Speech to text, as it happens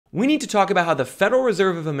We need to talk about how the Federal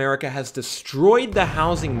Reserve of America has destroyed the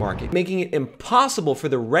housing market, making it impossible for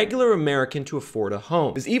the regular American to afford a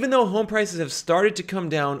home. Because even though home prices have started to come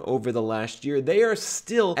down over the last year, they are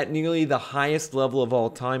still at nearly the highest level of all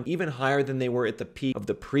time, even higher than they were at the peak of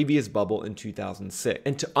the previous bubble in 2006.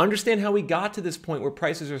 And to understand how we got to this point where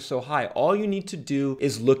prices are so high, all you need to do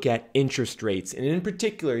is look at interest rates. And in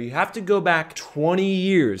particular, you have to go back 20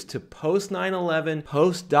 years to post 9/11,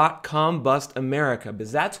 post dot-com bust America,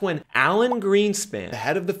 because that's when Alan Greenspan, the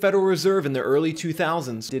head of the Federal Reserve in the early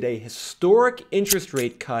 2000s, did a historic interest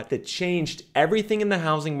rate cut that changed everything in the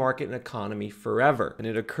housing market and economy forever. And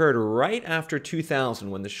it occurred right after 2000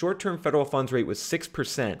 when the short-term federal funds rate was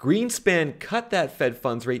 6%. Greenspan cut that Fed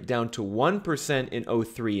funds rate down to 1% in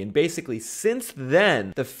 2003. And basically since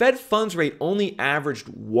then, the Fed funds rate only averaged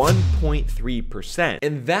 1.3%.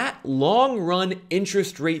 And that long-run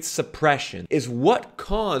interest rate suppression is what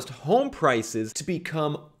caused home prices to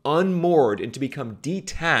become unmoored and to become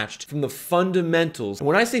detached from the fundamentals. And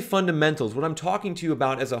when I say fundamentals, what I'm talking to you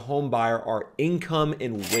about as a home buyer are income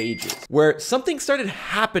and wages. Where something started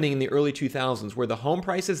happening in the early 2000s where the home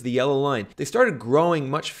prices, the yellow line, they started growing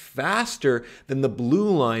much faster than the blue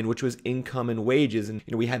line, which was income and wages. And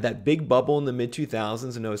we had that big bubble in the mid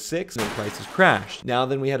 2000s in 06 and then prices crashed. Now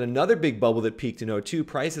then we had another big bubble that peaked in 02.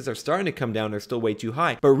 Prices are starting to come down. They're still way too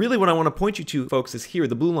high. But really what I want to point you to, folks, is here,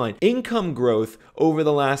 the blue line. Income growth over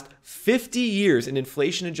the last 50 years in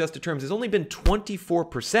inflation adjusted terms has only been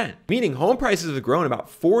 24%, meaning home prices have grown about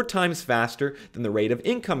 4 times faster than the rate of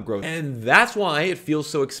income growth. And that's why it feels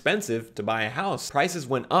so expensive to buy a house. Prices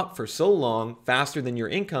went up for so long, faster than your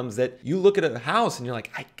incomes, that you look at a house and you're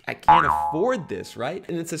like, I can't afford this, right?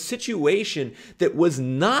 And it's a situation that was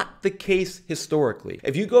not the case historically.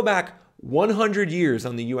 If you go back 100 years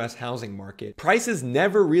on the US housing market, prices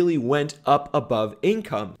never really went up above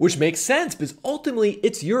income, which makes sense because ultimately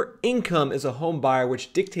it's your income as a home buyer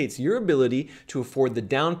which dictates your ability to afford the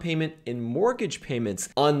down payment and mortgage payments,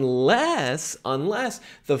 unless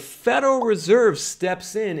the Federal Reserve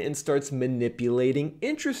steps in and starts manipulating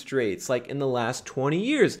interest rates, like in the last 20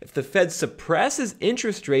 years. If the Fed suppresses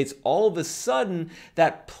interest rates, all of a sudden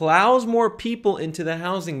that plows more people into the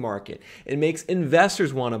housing market. It makes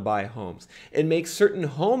investors want to buy homes. It makes certain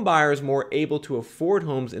home buyers more able to afford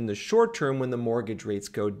homes in the short term when the mortgage rates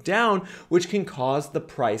go down, which can cause the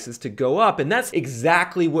prices to go up. And that's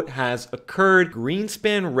exactly what has occurred.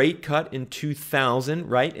 Greenspan rate cut in 2000,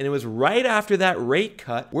 right? And it was right after that rate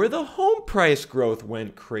cut where the home price growth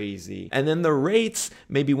went crazy. And then the rates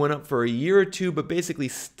maybe went up for a year or two, but basically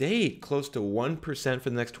stayed close to 1% for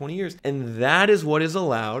the next 20 years. And that is what has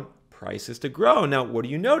allowed prices to grow. Now, what do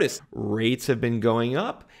you notice? Rates have been going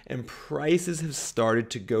up and prices have started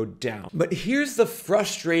to go down. But here's the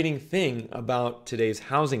frustrating thing about today's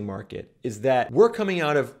housing market is that we're coming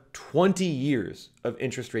out of 20 years of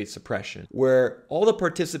interest rate suppression, where all the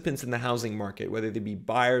participants in the housing market, whether they be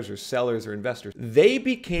buyers or sellers or investors, they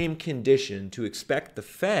became conditioned to expect the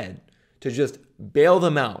Fed to just bail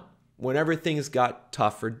them out whenever things got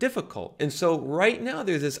tough or difficult. And so right now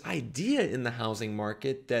there's this idea in the housing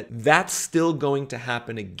market that that's still going to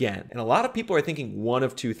happen again. And a lot of people are thinking one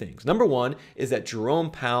of two things. Number one is that Jerome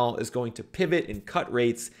Powell is going to pivot and cut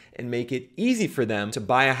rates and make it easy for them to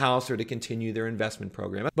buy a house or to continue their investment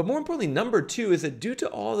program. But more importantly, number two is that due to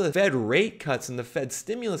all the Fed rate cuts and the Fed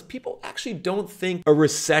stimulus, people actually don't think a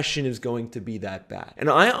recession is going to be that bad. And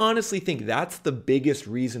I honestly think that's the biggest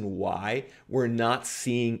reason why we're not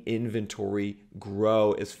seeing inventory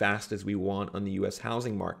grow as fast as we want on the US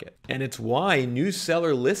housing market. And it's why new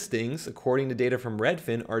seller listings, according to data from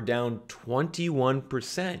Redfin, are down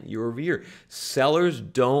 21% year over year. Sellers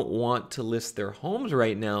don't want to list their homes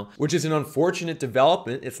right now, which is an unfortunate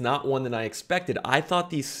development. It's not one that I expected. I thought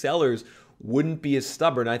these sellers wouldn't be as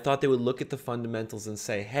stubborn. I thought they would look at the fundamentals and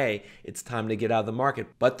say, hey, it's time to get out of the market.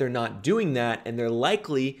 But they're not doing that, and they're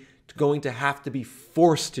likely going to have to be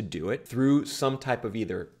forced to do it through some type of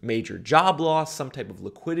either major job loss, some type of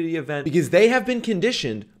liquidity event, because they have been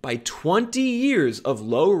conditioned by 20 years of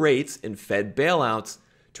low rates and Fed bailouts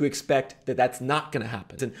to expect that that's not going to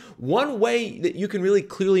happen. And one way that you can really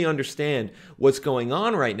clearly understand what's going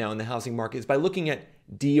on right now in the housing market is by looking at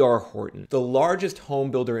D.R. Horton, the largest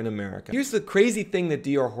home builder in America. Here's the crazy thing that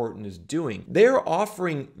D.R. Horton is doing. They're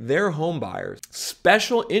offering their home buyers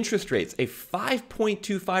special interest rates, a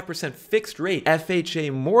 5.25% fixed rate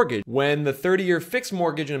FHA mortgage, when the 30-year fixed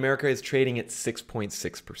mortgage in America is trading at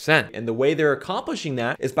 6.6%. And the way they're accomplishing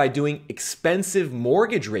that is by doing expensive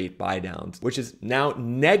mortgage rate buydowns, which is now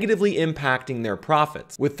negatively impacting their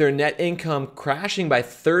profits, with their net income crashing by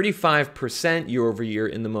 35% year over year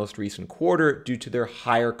in the most recent quarter due to their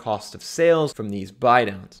higher cost of sales from these buy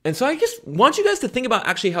downs. And so I just want you guys to think about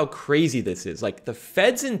actually how crazy this is. Like, the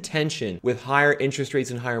Fed's intention with higher interest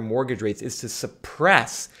rates and higher mortgage rates is to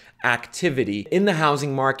suppress activity in the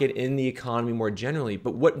housing market, in the economy more generally.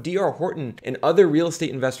 But what D.R. Horton and other real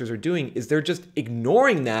estate investors are doing is they're just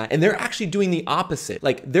ignoring that, and they're actually doing the opposite.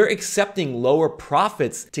 Like, they're accepting lower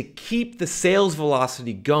profits to keep the sales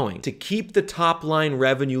velocity going, to keep the top line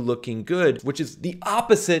revenue looking good, which is the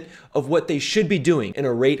opposite of what they should be doing in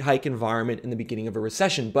a rate hike environment in the beginning of a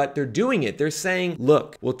recession. But they're doing it. They're saying,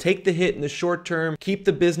 look, we'll take the hit in the short term, keep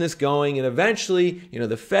the business going, and eventually,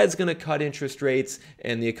 the Fed's going to cut interest rates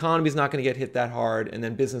and the economy is not going to get hit that hard, and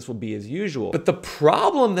then business will be as usual. But the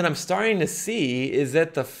problem that I'm starting to see is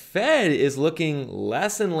that the Fed is looking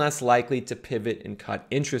less and less likely to pivot and cut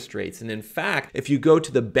interest rates. And in fact, if you go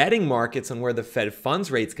to the betting markets on where the Fed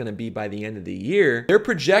funds rate is going to be by the end of the year, they're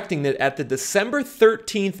projecting that at the December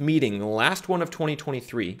 13th meeting, the last one of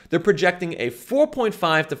 2023, they're projecting a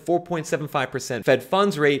 4.5 to 4.75% Fed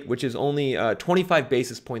funds rate, which is only 25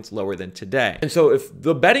 basis points lower than today. And so if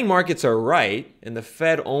the betting markets are right, and the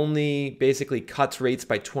Fed only basically cuts rates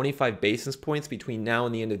by 25 basis points between now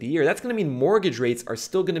and the end of the year, that's going to mean mortgage rates are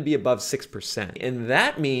still going to be above 6%. And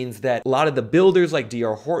that means that a lot of the builders like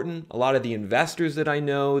D.R. Horton, a lot of the investors that I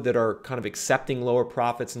know that are kind of accepting lower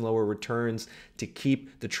profits and lower returns to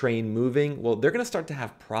keep the train moving, well, they're going to start to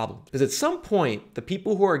have problems. Because at some point, the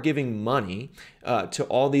people who are giving money to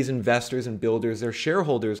all these investors and builders, their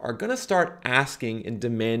shareholders, are going to start asking and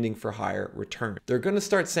demanding for higher return. They're going to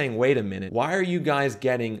start saying, wait a minute, why are you guys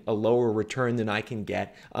getting a lower return than I can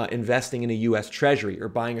get investing in a US Treasury or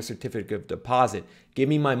buying a certificate of deposit? Give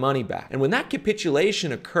me my money back. And when that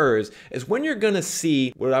capitulation occurs is when you're going to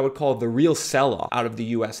see what I would call the real sell-off out of the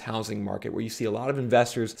US housing market, where you see a lot of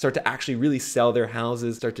investors start to actually really sell their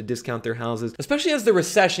houses, start to discount their houses, especially as the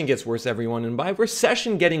recession gets worse, everyone. And by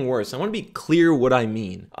recession getting worse, I want to be clear what I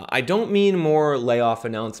mean. I don't mean more layoff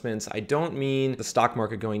announcements. I don't mean the stock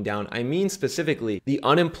market going down. I mean specifically the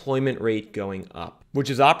unemployment rate going up, which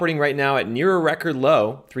is operating right now at near a record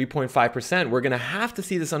low, 3.5%. We're going to have to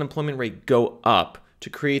see this unemployment rate go up to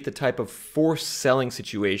create the type of forced selling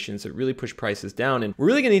situations that really push prices down. And we're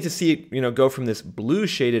really going to need to see it, go from this blue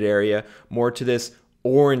shaded area more to this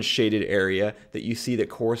orange shaded area that you see that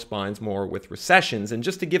corresponds more with recessions. And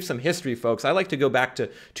just to give some history, folks, I like to go back to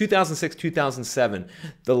 2006, 2007,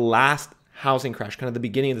 the last housing crash, kind of the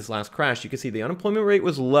beginning of this last crash. You can see the unemployment rate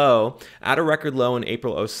was low, at a record low in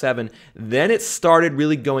April 07. Then it started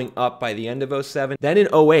really going up by the end of 07. Then in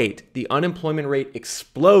 08, the unemployment rate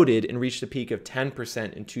exploded and reached a peak of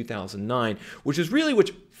 10% in 2009, which is really what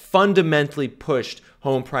fundamentally pushed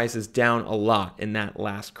home prices down a lot in that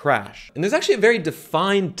last crash. And there's actually a very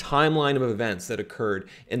defined timeline of events that occurred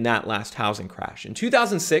in that last housing crash. In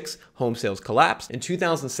 2006, home sales collapsed. In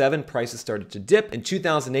 2007, prices started to dip. In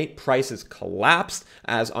 2008, prices collapsed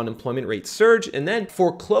as unemployment rates surged, and then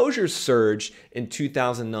foreclosures surged in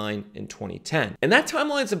 2009 and 2010. And that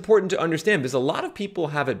timeline is important to understand because a lot of people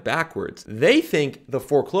have it backwards. They think the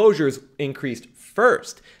foreclosures increased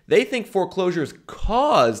first. They think foreclosures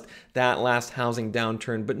caused that last housing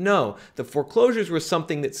downturn, but no, the foreclosures were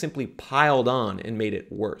something that simply piled on and made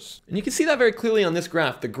it worse. And you can see that very clearly on this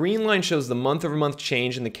graph. The green line shows the month-over-month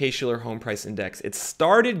change in the Case-Shiller Home Price Index. It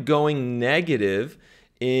started going negative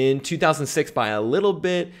in 2006 by a little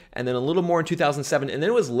bit, and then a little more in 2007, and then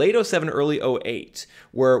it was late 07, early 08,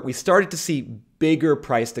 where we started to see bigger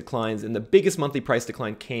price declines, and the biggest monthly price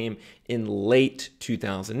decline came in late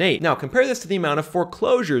 2008. Now, compare this to the amount of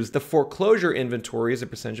foreclosures. The foreclosure inventory as a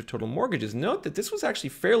percentage of total mortgages. Note that this was actually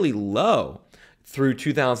fairly low through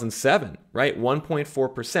 2007, right?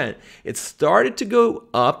 1.4%. It started to go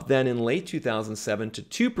up then in late 2007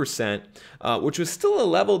 to 2%, which was still a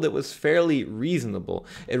level that was fairly reasonable.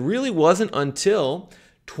 It really wasn't until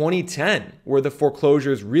 2010 where the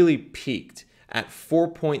foreclosures really peaked at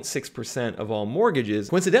 4.6% of all mortgages.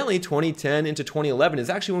 Coincidentally, 2010 into 2011 is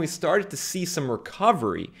actually when we started to see some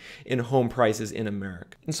recovery in home prices in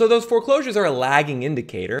America. And so those foreclosures are a lagging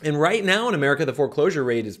indicator. And right now in America, the foreclosure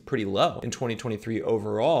rate is pretty low in 2023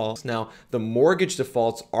 overall. Now, the mortgage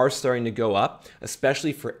defaults are starting to go up,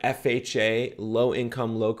 especially for FHA, low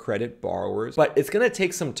income, low credit borrowers. But it's gonna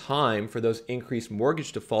take some time for those increased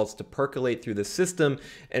mortgage defaults to percolate through the system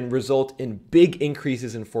and result in big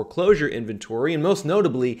increases in foreclosure inventory. And most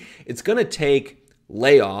notably, it's going to take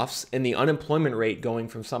layoffs and the unemployment rate going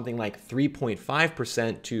from something like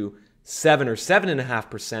 3.5% to 7 or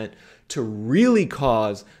 7.5% to really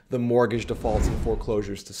cause the mortgage defaults and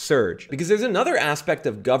foreclosures to surge. Because there's another aspect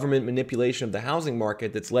of government manipulation of the housing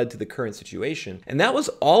market that's led to the current situation, and that was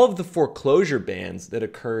all of the foreclosure bans that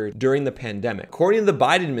occurred during the pandemic. According to the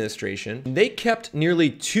Biden administration, they kept nearly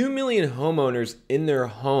 2 million homeowners in their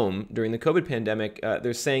home during the COVID pandemic.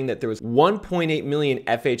 They're saying that there was 1.8 million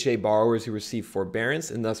FHA borrowers who received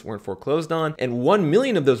forbearance and thus weren't foreclosed on, and 1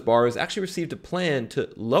 million of those borrowers actually received a plan to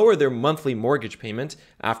lower their monthly mortgage payment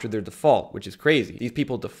after their default, which is crazy. These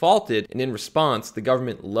people defaulted, and in response, the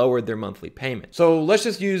government lowered their monthly payment. So let's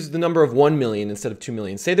just use the number of 1 million instead of 2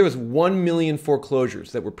 million. Say there was 1 million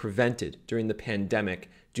foreclosures that were prevented during the pandemic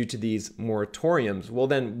due to these moratoriums. Well,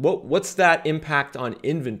 then what's that impact on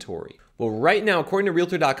inventory? Well, right now, according to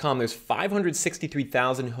Realtor.com, there's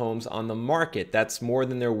 563,000 homes on the market. That's more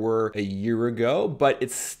than there were a year ago, but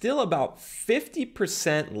it's still about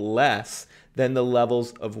 50% less than the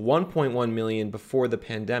levels of 1.1 million before the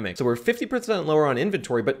pandemic. So we're 50% lower on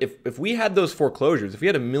inventory, but if we had those foreclosures, if we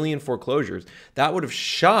had 1 million foreclosures, that would have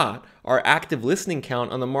shot our active listing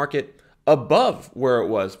count on the market above where it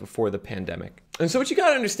was before the pandemic. And so what you got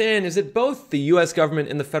to understand is that both the US government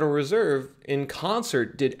and the Federal Reserve in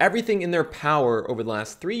concert did everything in their power over the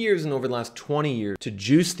last 3 years and over the last 20 years to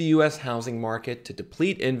juice the US housing market, to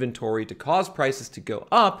deplete inventory, to cause prices to go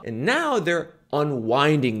up. And now they're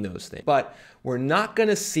unwinding those things. But we're not going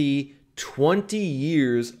to see 20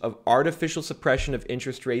 years of artificial suppression of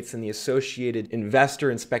interest rates and the associated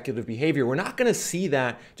investor and speculative behavior. We're not going to see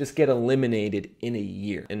that just get eliminated in a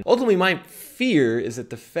year. And ultimately, my fear is that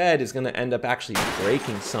the Fed is going to end up actually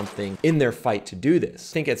breaking something in their fight to do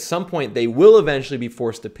this. I think at some point they will eventually be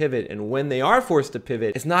forced to pivot. And when they are forced to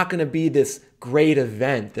pivot, it's not going to be this great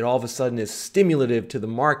event that all of a sudden is stimulative to the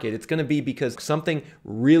market. It's going to be because something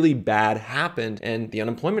really bad happened and the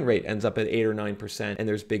unemployment rate ends up at 8 or 9% and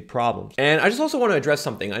there's big problems. And I just also want to address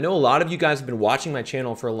something. I know a lot of you guys have been watching my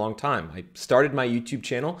channel for a long time. I started my YouTube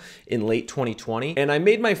channel in late 2020 and I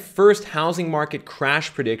made my first housing market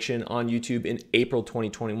crash prediction on YouTube in April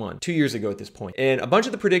 2021, 2 years ago at this point. And a bunch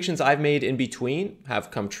of the predictions I've made in between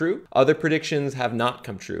have come true. Other predictions have not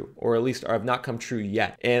come true, or at least have not come true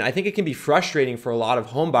yet. And I think it can be frustrating for a lot of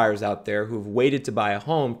home buyers out there who've waited to buy a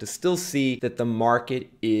home to still see that the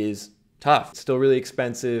market is tough. It's still really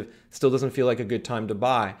expensive, still doesn't feel like a good time to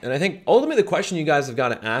buy. And I think ultimately the question you guys have got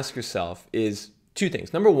to ask yourself is two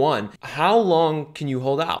things. Number one, how long can you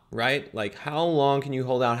hold out, right? Like how long can you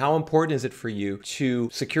hold out? How important is it for you to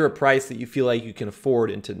secure a price that you feel like you can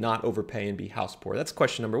afford and to not overpay and be house poor? That's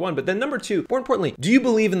question number one. But then number two, more importantly, do you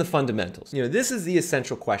believe in the fundamentals? You know, this is the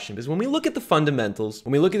essential question because when we look at the fundamentals,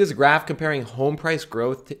 when we look at this graph comparing home price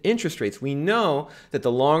growth to interest rates, we know that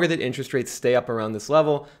the longer that interest rates stay up around this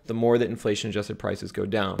level, the more that inflation adjusted prices go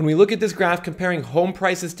down. When we look at this graph comparing home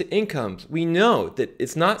prices to incomes, we know that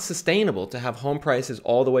it's not sustainable to have home prices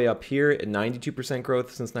all the way up here at 92% growth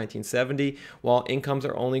since 1970, while incomes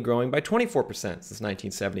are only growing by 24% since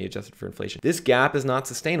 1970 adjusted for inflation. This gap is not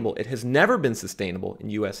sustainable. It has never been sustainable in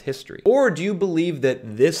US history. Or do you believe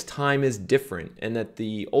that this time is different and that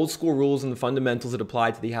the old school rules and the fundamentals that apply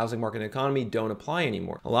to the housing market and economy don't apply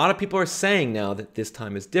anymore? A lot of people are saying now that this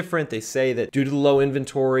time is different. They say that due to the low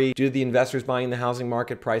inventory, due to the investors buying the housing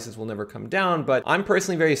market, prices will never come down. But I'm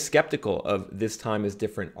personally very skeptical of this time is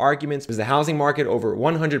different arguments because the housing market over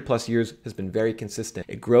 100 plus years has been very consistent.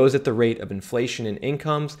 It grows at the rate of inflation and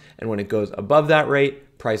incomes, and when it goes above that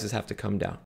rate, prices have to come down.